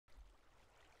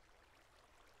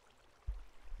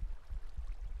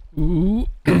Ooh,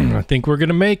 I think we're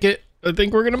gonna make it. I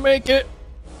think we're gonna make it.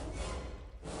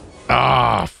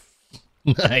 Ah,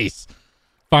 nice.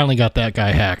 Finally got that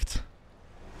guy hacked.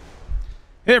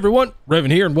 Hey everyone,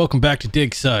 Revan here, and welcome back to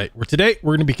DigSite, where today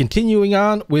we're going to be continuing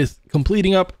on with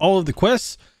completing up all of the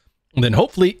quests, and then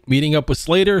hopefully meeting up with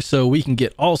Slater so we can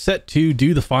get all set to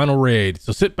do the final raid.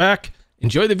 So sit back,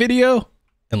 enjoy the video,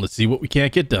 and let's see what we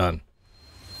can't get done.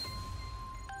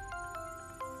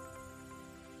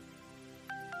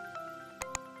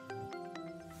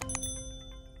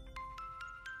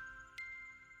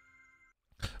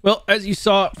 Well, as you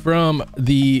saw from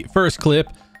the first clip,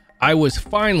 I was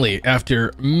finally,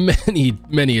 after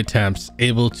many attempts,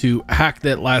 able to hack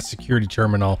that last security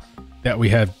terminal that we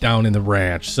have down in the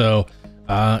ranch. So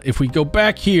if we go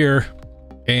back here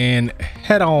and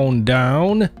head on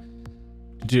down,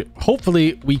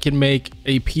 hopefully we can make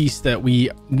a piece that we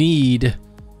need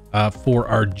for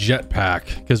our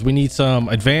jetpack, because we need some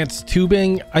advanced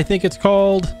tubing, I think it's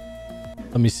called.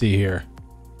 Let me see here.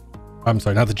 I'm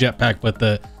sorry, not the jetpack, but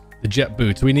the jet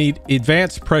boots. We need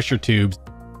advanced pressure tubes.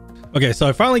 Okay, so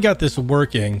I finally got this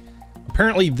working.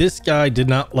 Apparently this guy did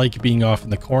not like being off in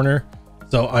the corner,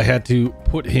 so I had to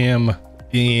put him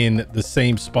in the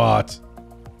same spot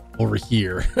over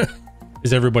here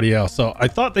as everybody else. So I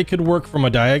thought they could work from a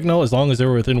diagonal as long as they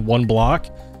were within one block,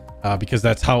 because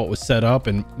that's how it was set up.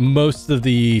 And most of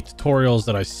the tutorials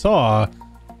that I saw,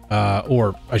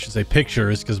 or I should say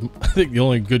pictures, because I think the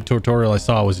only good tutorial I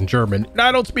saw was in German. And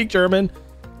I don't speak German,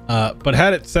 but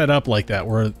had it set up like that,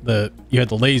 where you had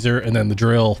the laser and then the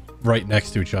drill right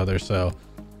next to each other. So,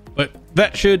 but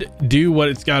that should do what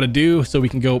it's got to do, so we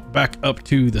can go back up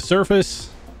to the surface.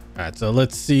 All right, so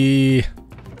let's see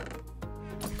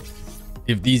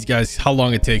if these guys, how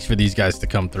long it takes for these guys to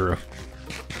come through.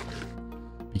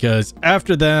 Because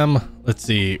after them, let's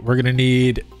see, we're gonna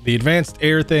need the advanced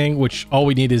air thing, which all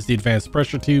we need is the advanced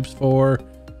pressure tubes for.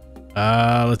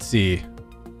 Let's see,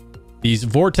 these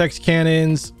vortex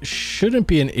cannons shouldn't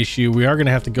be an issue. We are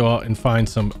gonna have to go out and find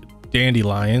some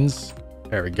dandelions.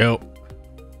 There we go.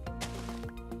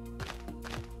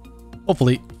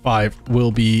 Hopefully 5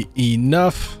 will be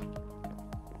enough.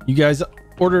 You guys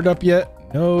ordered up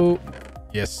yet? No.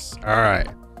 Yes. All right,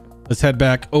 let's head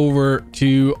back over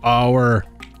to our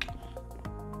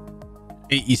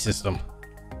AE system.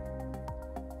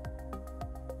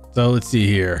 So let's see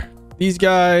here. These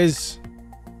guys,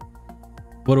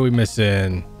 what are we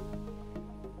missing?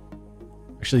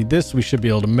 Actually, this we should be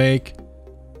able to make.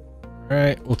 All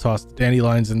right, we'll toss the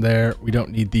dandelions in there. We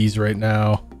don't need these right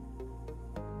now.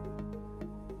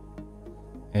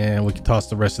 And we can toss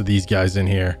the rest of these guys in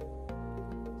here.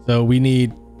 So we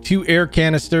need 2 air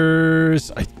canisters.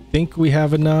 I think we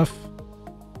have enough.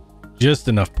 Just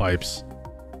enough pipes.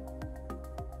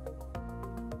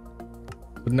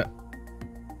 No.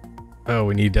 Oh,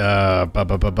 we need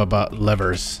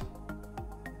levers.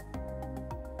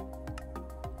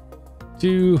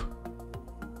 2.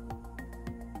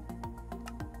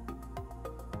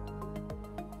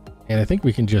 And I think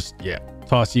we can just, yeah,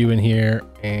 toss you in here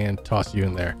and toss you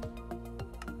in there.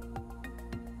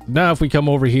 Now if we come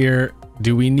over here,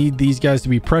 do we need these guys to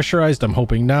be pressurized? I'm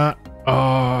hoping not.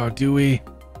 Oh, do we?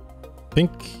 I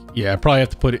think, yeah, I probably have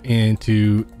to put it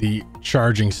into the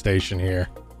charging station here,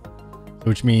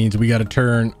 which means we got to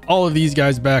turn all of these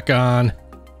guys back on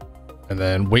and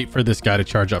then wait for this guy to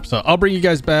charge up. So I'll bring you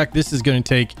guys back. This is going to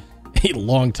take a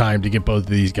long time to get both of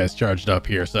these guys charged up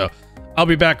here, so I'll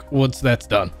be back once that's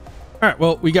done. All right,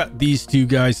 well, we got these 2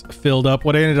 guys filled up.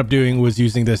 What I ended up doing was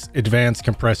using this advanced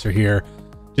compressor here,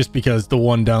 just because the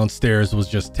one downstairs was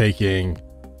just taking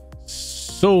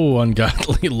so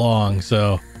ungodly long.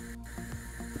 So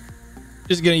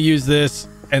just gonna use this,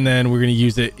 and then we're gonna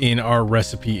use it in our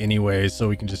recipe anyways, so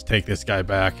we can just take this guy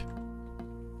back.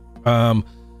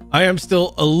 I am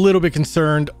still a little bit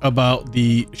concerned about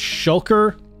the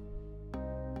shulker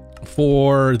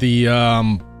for the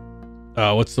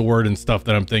what's the word and stuff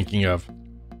that I'm thinking of,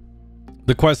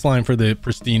 the quest line for the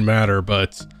pristine matter,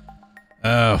 but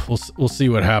we'll see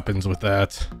what happens with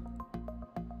that.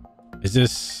 Is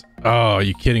this, oh, are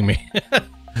you kidding me?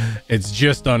 It's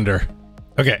just under.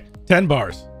 Okay, 10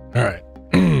 bars. All right.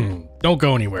 Don't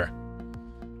go anywhere.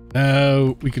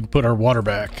 Now we can put our water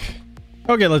back.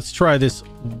 Okay, let's try this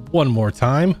one more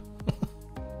time.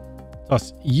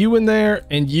 Toss you in there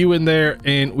and you in there,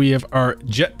 and we have our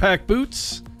jetpack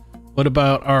boots. What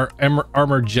about our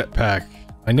armored jetpack?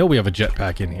 I know we have a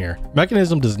jetpack in here.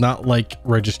 Mechanism does not like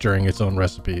registering its own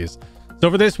recipes. So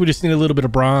for this, we just need a little bit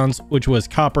of bronze, which was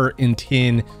copper and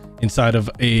tin inside of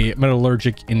a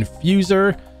metallurgic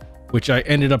infuser, which I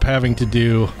ended up having to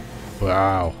do.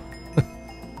 Wow.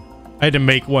 I had to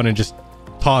make one and just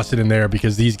toss it in there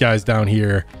because these guys down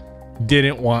here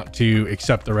didn't want to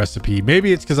accept the recipe.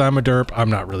 Maybe it's because I'm a derp. I'm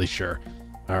not really sure.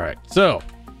 All right, so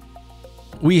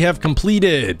we have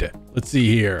completed. Let's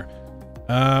see here.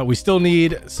 We still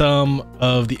need some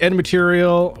of the end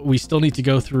material. We still need to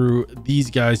go through these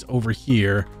guys over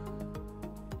here.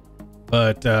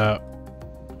 But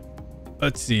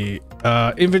let's see.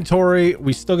 Inventory.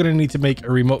 We still gonna need to make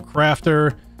a remote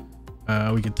crafter.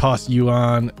 We can toss you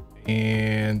on,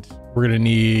 and we're gonna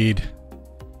need.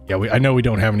 Yeah, I know we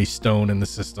don't have any stone in the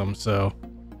system, so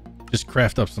just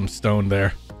craft up some stone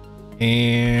there,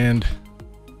 and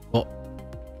we'll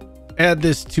add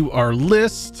this to our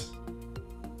list.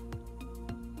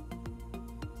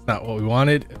 It's not what we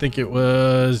wanted. I think it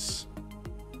was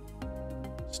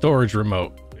storage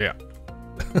remote. Yeah.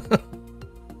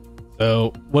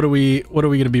 So what are we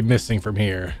going to be missing from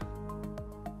here?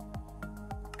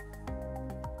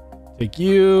 Take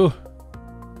you.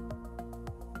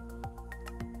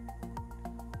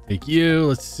 Take you.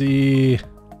 Let's see.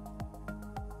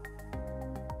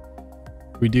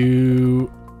 We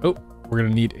do. Oh, we're going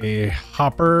to need a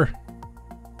hopper.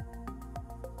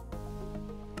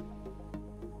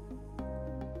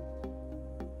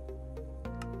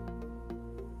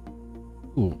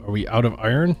 Ooh, are we out of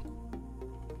iron?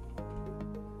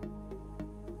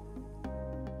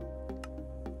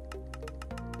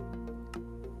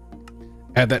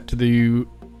 Add that to the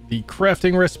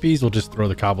crafting recipes. We'll just throw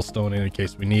the cobblestone in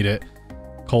case we need it.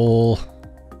 Coal.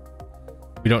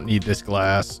 We don't need this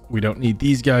glass. We don't need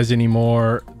these guys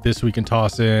anymore. This we can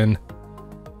toss in.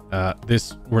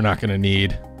 This we're not going to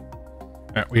need.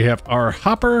 All right, we have our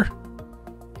hopper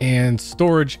and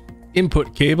storage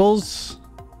input cables.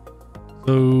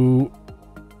 So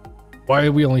why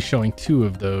are we only showing 2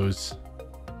 of those?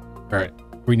 All right,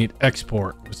 we need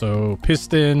export. So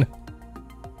piston.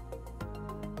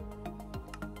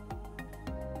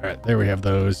 All right, there we have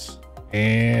those.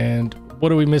 And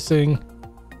what are we missing?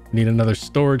 We need another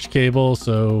storage cable.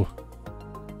 So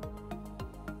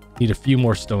need a few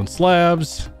more stone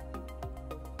slabs.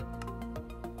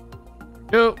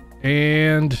 Go.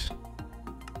 And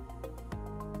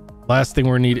last thing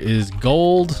we need is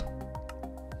gold.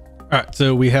 All right,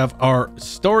 so we have our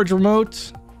storage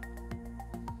remote,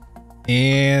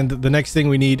 and the next thing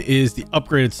we need is the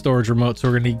upgraded storage remote. So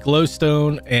we're gonna need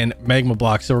glowstone and magma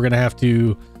block. So we're gonna have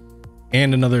to,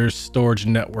 and another storage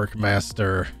network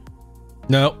master.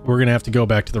 No, we're gonna have to go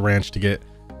back to the ranch to get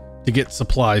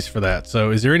supplies for that.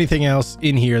 So is there anything else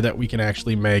in here that we can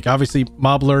actually make? Obviously,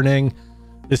 mob learning.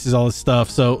 This is all this stuff.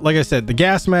 So like I said, the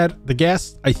gas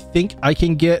I think I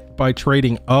can get by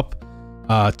trading up.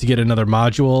 To get another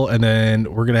module, and then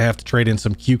we're gonna have to trade in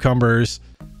some cucumbers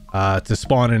to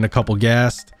spawn in a couple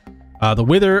gas. The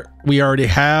wither we already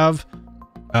have.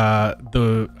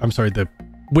 The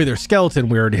wither skeleton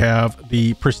we already have.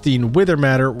 The pristine wither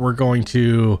matter we're going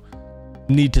to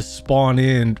need to spawn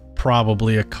in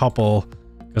probably a couple,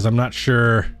 because I'm not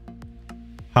sure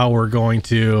how we're going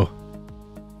to,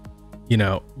 you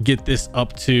know, get this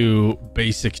up to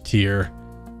basic tier.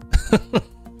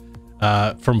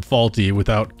 From faulty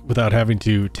without having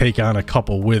to take on a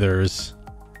couple withers.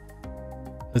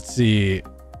 Let's see.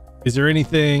 Is there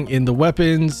anything in the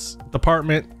weapons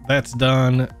department? That's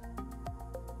done.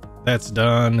 That's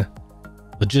done.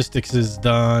 Logistics is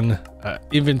done.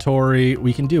 Inventory.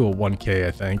 We can do a 1K,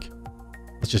 I think.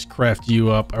 Let's just craft you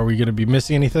up. Are we going to be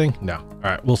missing anything? No. All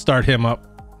right. We'll start him up.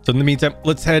 So in the meantime,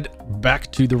 let's head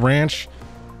back to the ranch.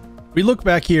 We look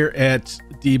back here at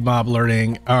the mob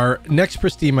learning. Our next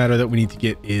pristine matter that we need to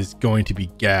get is going to be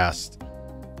gassed.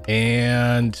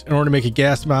 And in order to make a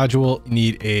gas module, you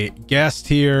need a gas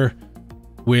tier,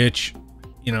 which,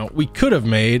 you know, we could have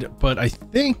made, but I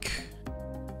think,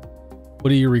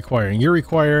 what are you requiring? You're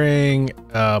requiring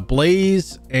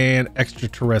blaze and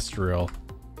extraterrestrial.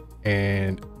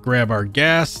 And grab our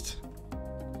gas.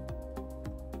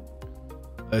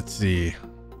 Let's see.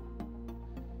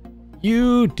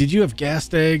 Did you have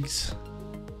gas eggs?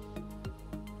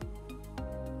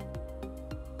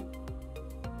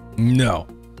 No.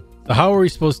 So how are we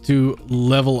supposed to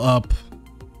level up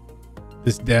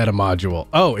this data module?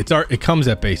 Oh, it comes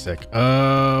at basic.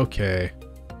 Okay.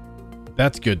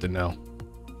 That's good to know.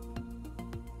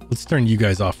 Let's turn you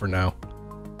guys off for now.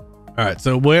 All right,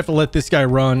 so we'll have to let this guy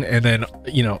run, and then,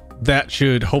 you know, that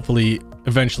should hopefully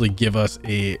eventually give us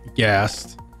a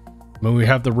gas. When we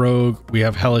have the rogue, we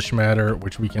have hellish matter,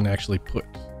 which we can actually put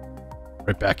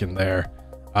right back in there.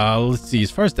 Let's see,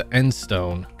 as far as the end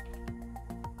stone.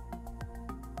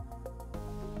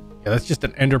 Yeah, that's just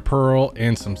an ender pearl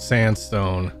and some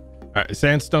sandstone. All right,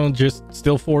 sandstone just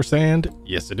still 4 sand?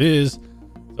 Yes, it is.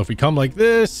 So if we come like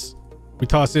this, We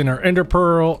toss in our ender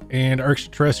pearl and our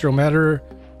extraterrestrial matter.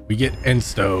 We get end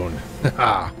stone.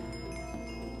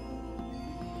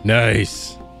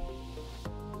 Nice.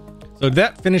 So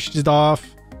that finishes off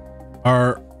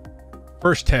our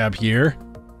first tab here.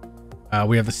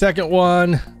 We have the second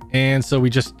one, and so we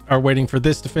just are waiting for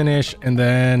this to finish, and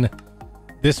then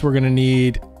this we're gonna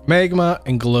need magma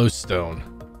and glowstone.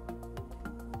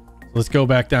 Let's go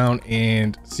back down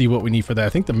and see what we need for that. I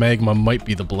think the magma might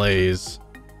be the blaze.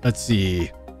 Let's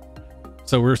see.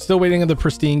 So we're still waiting on the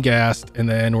pristine gas, and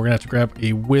then we're gonna have to grab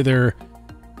a wither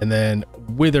and then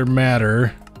wither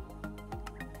matter.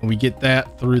 And we get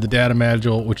that through the data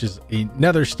module, which is a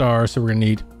nether star. So we're gonna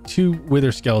need 2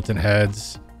 wither skeleton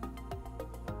heads.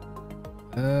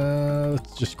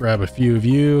 Let's just grab a few of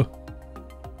you.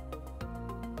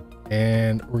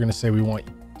 And we're gonna say we want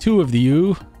 2 of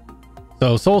you.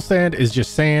 So soul sand is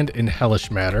just sand and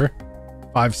hellish matter.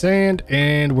 5 sand,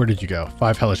 and where did you go?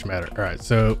 5 hellish matter. All right,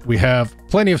 so we have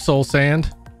plenty of soul sand.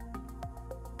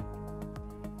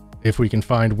 If we can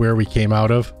find where we came out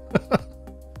of.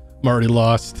 I'm already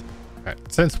lost. All right,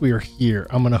 since we are here,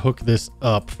 I'm gonna hook this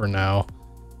up for now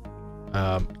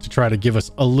to try to give us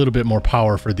a little bit more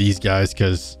power for these guys,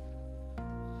 because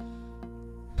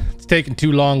it's taking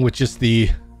too long with just the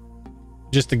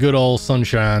good old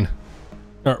sunshine.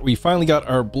 All right, we finally got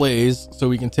our blaze, so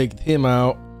we can take him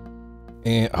out.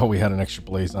 And oh, we had an extra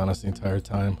blaze on us the entire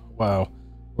time. Wow.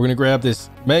 We're gonna grab this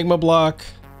magma block.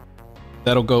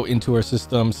 That'll go into our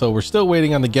system. So we're still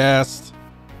waiting on the gas.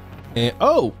 And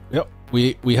oh, yep,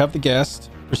 we have the gas,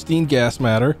 pristine gas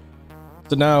matter.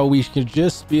 So now we should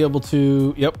just be able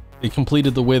to, yep, it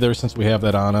completed the wither since we have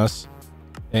that on us.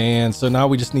 And so now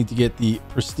we just need to get the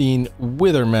pristine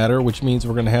wither matter, which means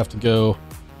we're gonna have to go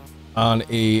on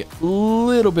a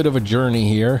little bit of a journey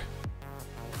here.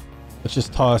 Let's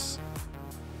just toss.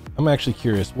 I'm actually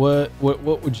curious, what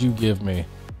would you give me?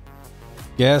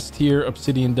 Gas tier,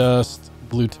 obsidian dust,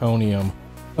 plutonium.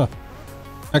 Huh.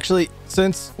 Actually,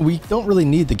 since we don't really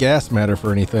need the gas matter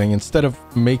for anything, instead of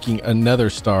making another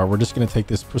star, we're just going to take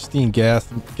this pristine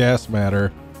gas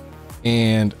matter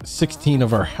and 16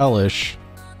 of our hellish,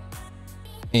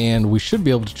 and we should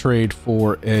be able to trade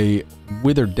for a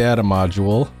wither data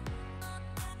module,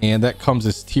 and that comes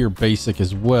as tier basic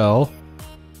as well.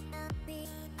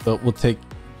 But we'll take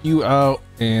you out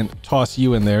and toss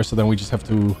you in there, so then we just have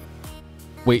to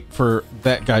wait for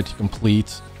that guy to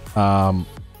complete.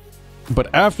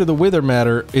 But after the wither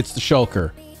matter, it's the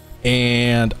shulker,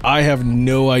 and I have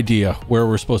no idea where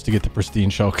we're supposed to get the pristine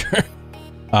shulker.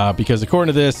 Because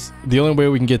according to this, the only way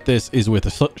we can get this is with a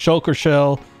shulker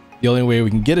shell. The only way we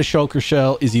can get a shulker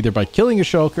shell is either by killing a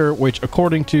shulker, which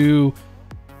according to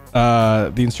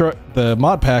the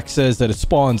mod pack says that it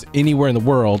spawns anywhere in the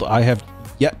world. I have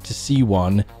yet to see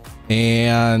one,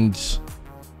 and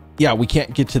yeah, we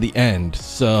can't get to the end,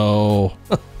 so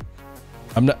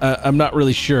I'm not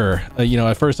really sure. You know,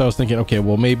 at first I was thinking, okay,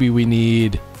 well, maybe we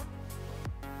need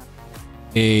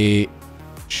a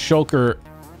shulker,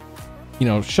 you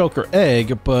know, shulker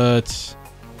egg, but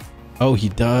oh, he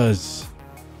does.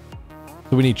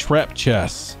 So we need trap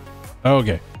chests.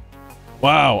 Okay.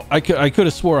 Wow, I could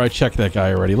have swore I checked that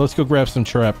guy already. Let's go grab some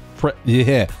trapped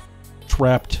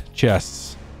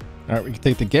chests. All right, we can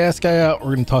take the gas guy out.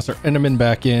 We're gonna toss our enderman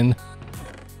back in,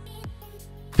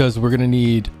 because we're gonna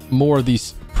need more of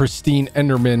these pristine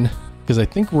endermen, because I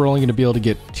think we're only gonna be able to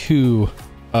get two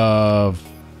of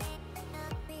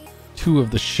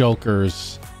the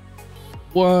shulkers.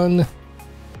 1,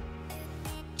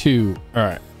 2. All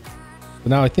right. So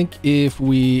now I think if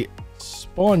we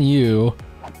spawn you,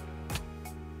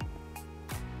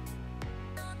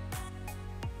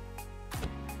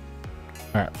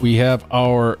 all right, we have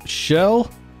our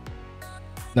shell.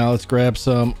 Now let's grab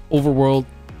some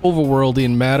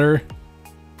overworlding matter.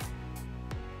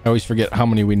 I always forget how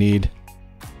many we need.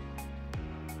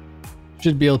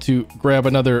 Should be able to grab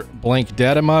another blank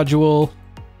data module.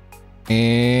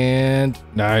 And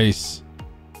nice.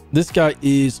 This guy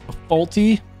is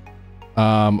faulty.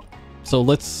 So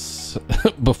let's,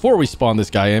 before we spawn this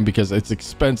guy in, because it's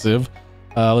expensive,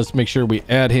 let's make sure we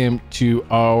add him to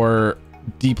our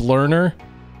deep learner.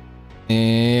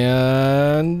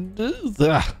 And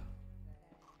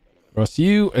trust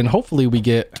you, and hopefully we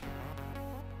get.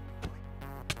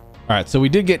 All right, so we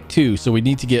did get 2, so we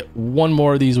need to get 1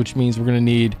 more of these, which means we're gonna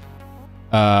need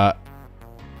at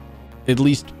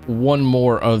least 1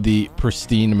 more of the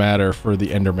pristine matter for the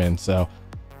enderman. So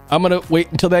I'm gonna wait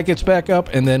until that gets back up,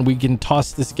 and then we can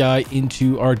toss this guy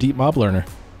into our deep mob learner.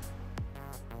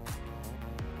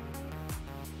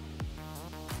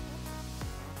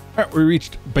 All right, we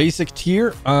reached basic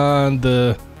tier on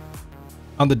the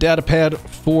on the data pad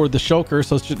for the shulker.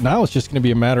 So now it's just going to be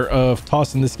a matter of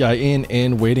tossing this guy in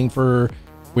and waiting for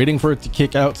it to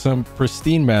kick out some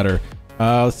pristine matter.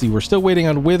 Let's see, we're still waiting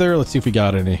on wither. Let's see if we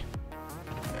got any.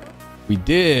 We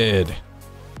did.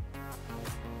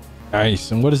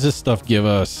 Nice. And what does this stuff give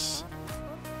us?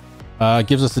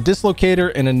 Gives us a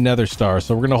dislocator and a nether star.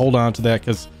 So we're going to hold on to that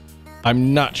because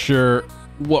I'm not sure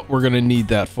what we're going to need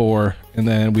that for. And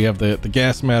then we have the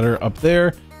gas matter up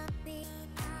there.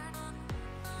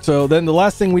 So then the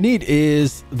last thing we need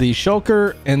is the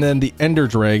shulker and then the ender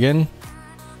dragon.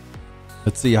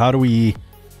 Let's see, how do we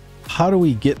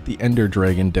get the ender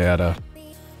dragon data?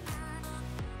 We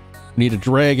need a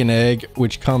dragon egg,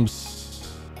 which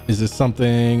comes, is this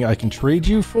something I can trade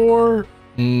you for?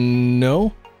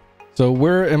 No. So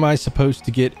where am I supposed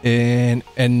to get an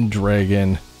end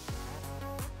dragon?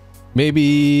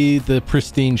 Maybe the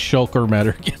pristine shulker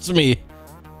matter gives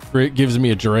me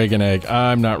a dragon egg.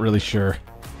 I'm not really sure.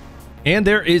 And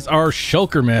there is our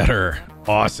shulker matter.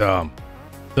 Awesome.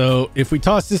 So if we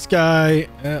toss this guy,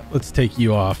 let's take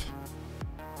you off.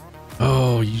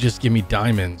 Oh, you just give me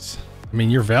diamonds. I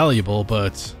mean, you're valuable,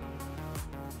 but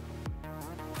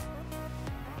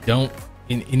don't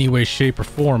in any way, shape, or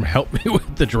form help me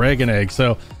with the dragon egg.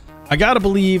 So I gotta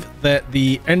believe that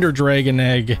the ender dragon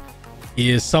egg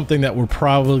is something that we're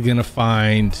probably gonna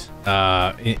find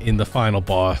in the final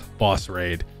boss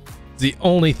raid. It's the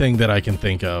only thing that I can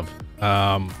think of.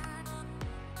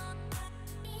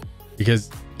 Because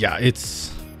yeah,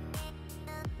 it's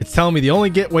telling me the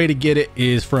only way to get it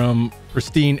is from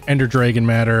pristine ender dragon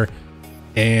matter,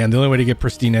 and the only way to get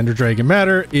pristine ender dragon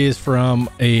matter is from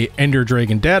a ender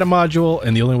dragon data module,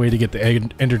 and the only way to get the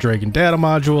ender dragon data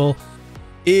module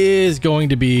is going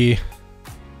to be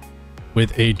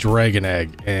with a dragon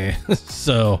egg. And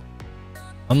so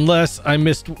unless I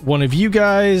missed one of you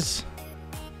guys,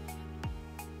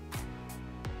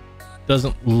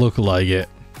 doesn't look like it.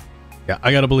 Yeah,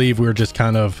 I gotta believe we're just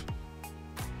kind of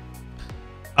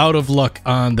out of luck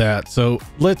on that. So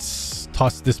let's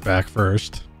toss this back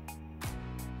first.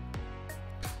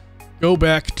 Go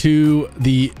back to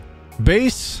the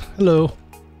base. Hello.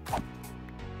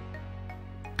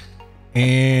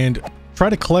 And try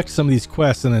to collect some of these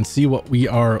quests and then see what we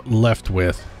are left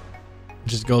with.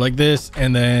 Just go like this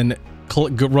and then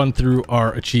run through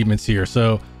our achievements here.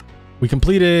 So we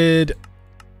completed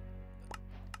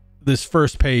this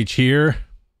first page here.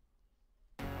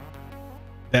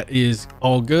 That is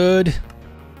all good.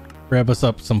 Grab us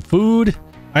up some food.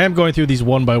 I am going through these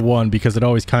one by one because it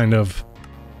always kind of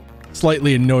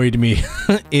slightly annoyed me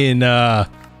in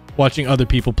watching other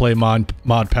people play mod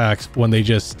packs when they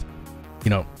just,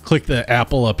 you know, click the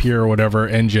apple up here or whatever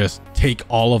and just take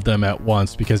all of them at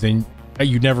once, because then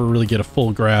you never really get a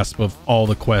full grasp of all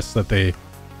the quests that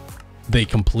they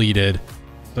completed.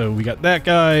 So we got that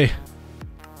guy.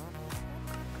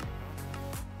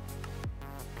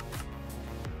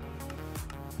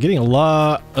 Getting a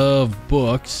lot of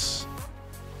books.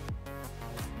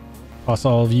 Toss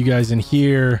all of you guys in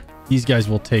here. These guys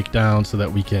will take down so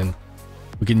that we can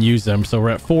use them. So we're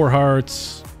at 4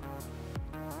 hearts,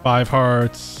 5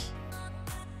 hearts.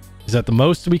 Is that the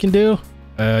most we can do?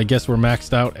 I guess we're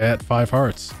maxed out at 5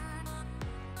 hearts.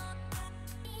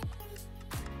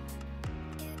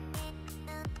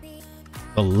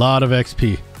 A lot of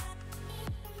XP.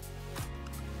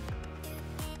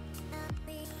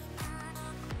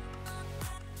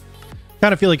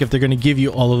 Kind of feel like if they're going to give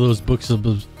you all of those books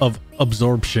of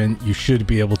absorption, you should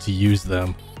be able to use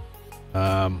them.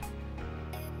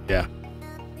 Yeah,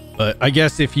 but I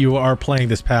guess if you are playing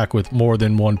this pack with more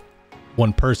than one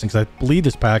person, because I believe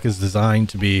this pack is designed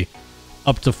to be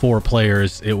up to 4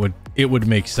 players, it would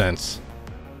make sense.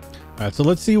 All right, so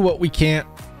let's see what we can't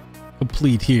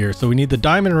complete here. So we need the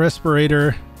diamond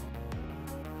respirator.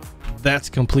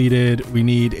 That's completed. We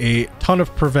need a ton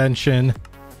of prevention.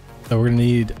 So we're gonna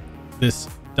need this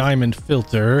diamond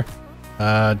filter,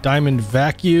 diamond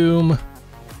vacuum.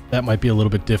 That might be a little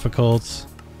bit difficult.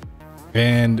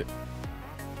 And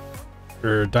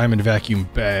diamond vacuum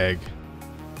bag.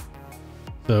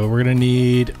 So we're gonna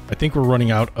need, I think we're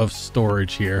running out of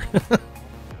storage here.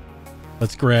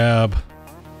 Let's grab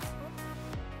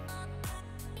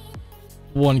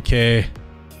 1K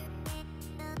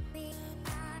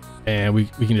and we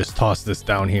can just toss this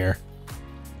down here.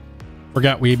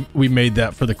 Forgot we made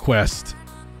that for the quest.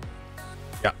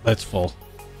 Yeah, that's full.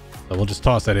 So we'll just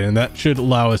toss that in, and that should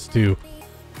allow us to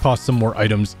toss some more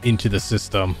items into the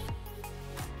system.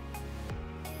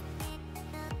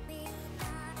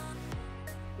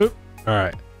 Oop. All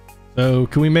right. So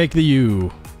can we make the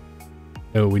U?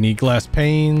 No, we need glass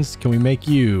panes. Can we make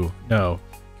U? No.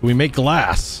 Can we make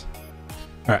glass?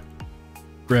 All right.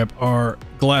 grab our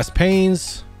glass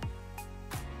panes.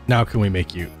 Now can we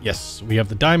make you? Yes, we have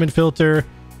the diamond filter.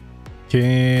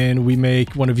 Can we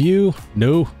make one of you?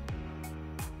 No.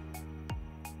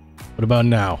 What about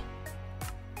now?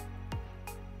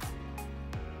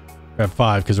 Grab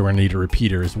 5 because we're gonna need a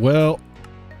repeater as well.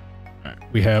 All right,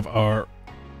 we have our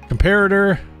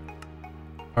comparator,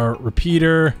 our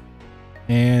repeater,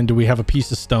 and do we have a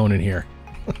piece of stone in here?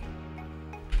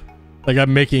 Like,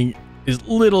 I'm making as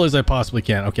little as I possibly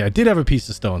can. Okay, I did have a piece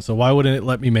of stone, so why wouldn't it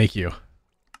let me make you?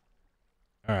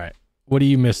 All right, what are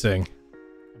you missing?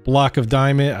 A block of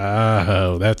diamond?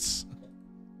 Oh, that's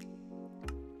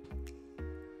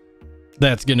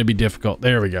gonna be difficult.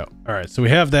 There we go. All right, so we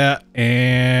have that,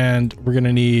 and we're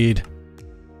gonna need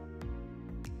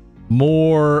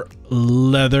more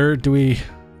leather. Do we?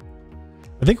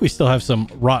 I think we still have some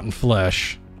rotten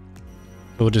flesh.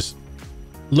 So we'll just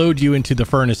load you into the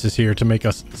furnaces here to make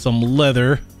us some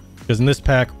leather, because in this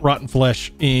pack, rotten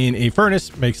flesh in a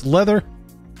furnace makes leather.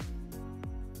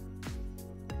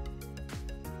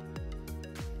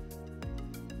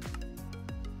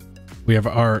 We have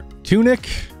our tunic,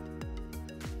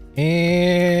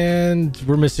 and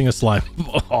we're missing a slime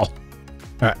ball. All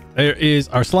right, there is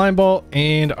our slime ball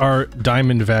and our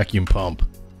diamond vacuum pump.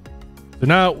 So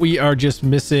now we are just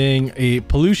missing a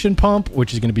pollution pump,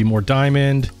 which is going to be more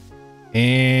diamond,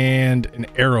 and an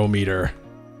arrow meter.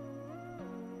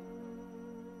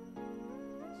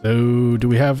 So do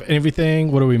we have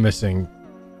everything? What are we missing?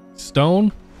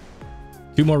 Stone,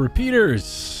 2 more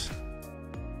repeaters,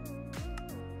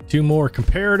 2 more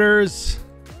comparators,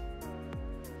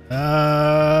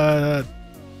 a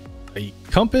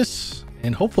compass,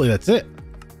 and hopefully that's it.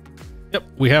 Yep,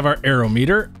 we have our arrow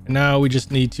meter. Now we just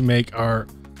need to make our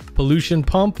pollution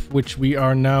pump, which we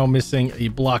are now missing a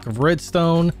block of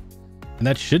redstone, and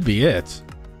that should be it.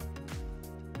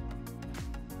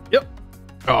 Yep.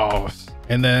 Oh,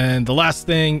 and then the last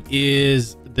thing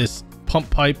is this pump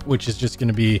pipe, which is just going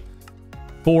to be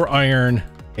 4 iron,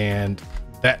 and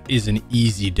that is an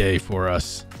easy day for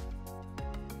us.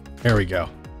 There we go.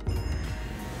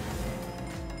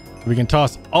 We can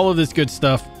toss all of this good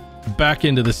stuff back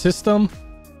into the system,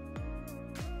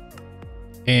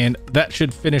 and that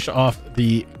should finish off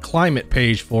the climate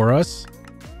page for us.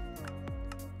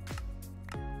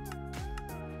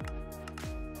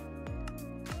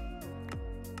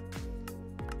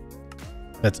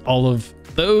 That's all of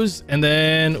those, and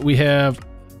then we have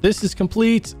this is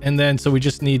complete, and then so we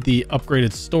just need the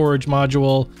upgraded storage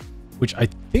module, which I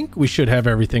think we should have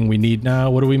everything we need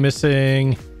now. What are we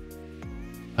missing?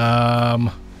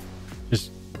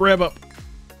 Just grab up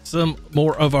some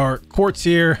more of our quartz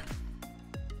here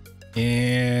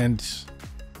and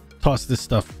toss this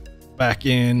stuff back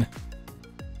in.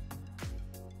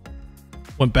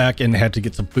 Went back and had to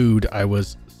get some food. I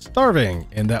was starving,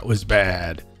 and that was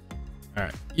bad. All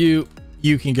right, you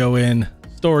can go in.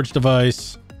 Storage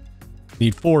device.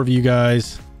 Need 4 of you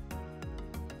guys.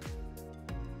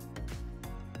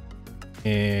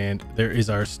 And there is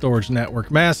our storage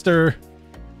network master.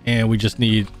 And we just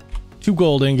need 2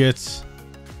 gold ingots.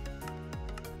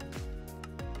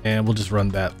 And we'll just run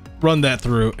that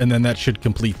through, and then that should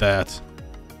complete that.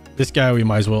 This guy we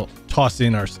might as well toss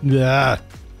in our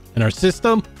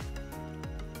system.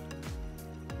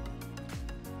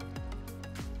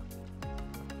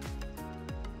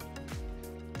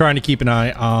 Trying to keep an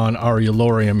eye on our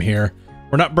Yellorium here.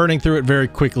 We're not burning through it very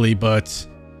quickly, but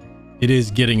it is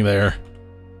getting there.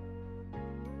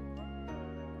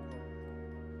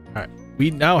 All right,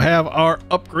 we now have our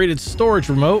upgraded storage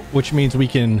remote, which means we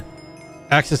can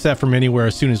access that from anywhere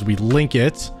as soon as we link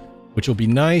it, which will be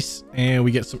nice, and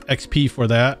we get some XP for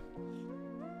that.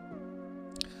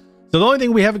 So the only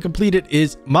thing we haven't completed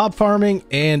is mob farming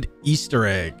and Easter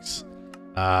eggs.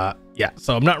 Yeah,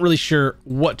 so I'm not really sure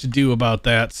what to do about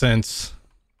that, since,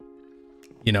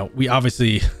 you know, we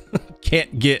obviously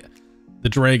can't get the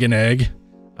dragon egg.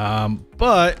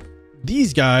 But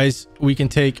these guys we can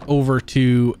take over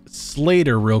to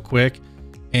Slater real quick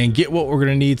and get what we're going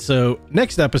to need. So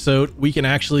next episode, we can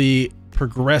actually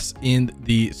progress in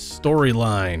the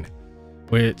storyline.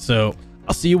 So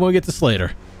I'll see you when we get to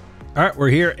Slater. All right, we're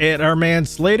here at our man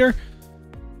Slater.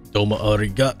 Domo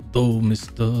arigato,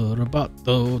 Mr.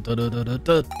 Roboto. Da da da da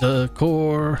da da.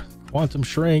 Core, quantum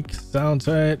shrink, sound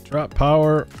set, drop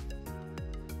power.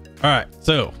 All right,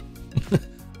 so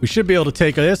we should be able to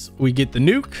take this. We get the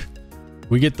nuke,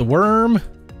 we get the worm,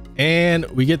 and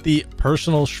we get the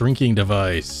personal shrinking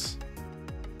device.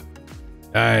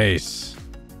 Nice.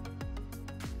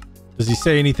 Does he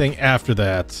say anything after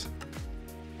that?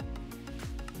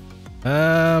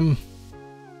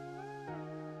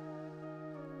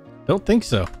 Don't think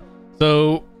so.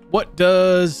 So what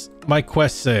does my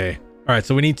quest say? All right,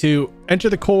 so we need to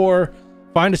enter the core,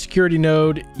 find a security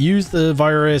node, use the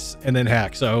virus, and then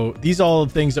hack. So these are all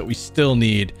the things that we still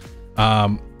need.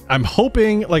 I'm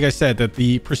hoping, like I said, that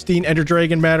the pristine Ender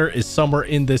Dragon matter is somewhere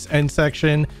in this end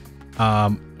section.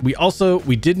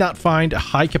 We did not find a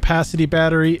high capacity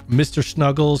battery, Mr.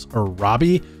 Snuggles, or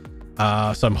Robbie.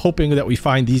 So I'm hoping that we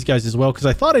find these guys as well, because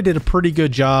I thought I did a pretty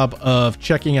good job of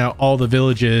checking out all the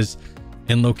villages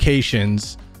and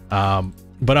locations.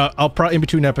 But I'll probably, in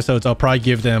between episodes, I'll probably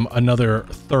give them another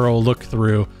thorough look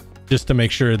through just to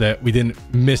make sure that we didn't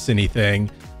miss anything.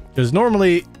 Because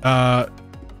normally,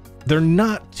 they're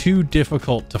not too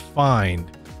difficult to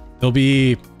find. They'll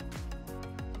be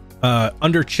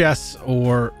under chests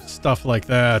or stuff like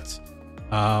that.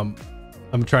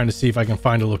 I'm trying to see if I can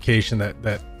find a location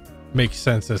that makes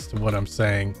sense as to what I'm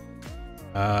saying.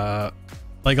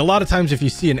 Like a lot of times, if you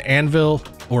see an anvil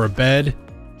or a bed,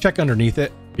 check underneath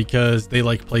it, because they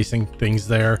like placing things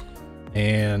there.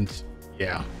 And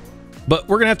yeah, but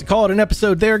we're gonna have to call it an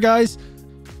episode there, guys.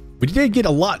 We did get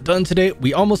a lot done today.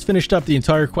 We almost finished up the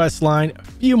entire quest line. A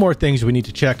few more things we need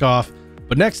to check off,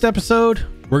 but next episode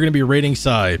we're gonna be raiding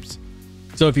Sibes.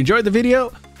 So if you enjoyed the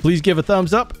video, please give a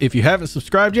thumbs up. If you haven't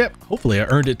subscribed yet, hopefully I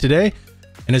earned it today.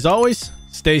 And as always,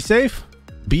 stay safe,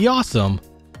 be awesome,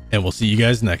 and we'll see you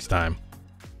guys next time.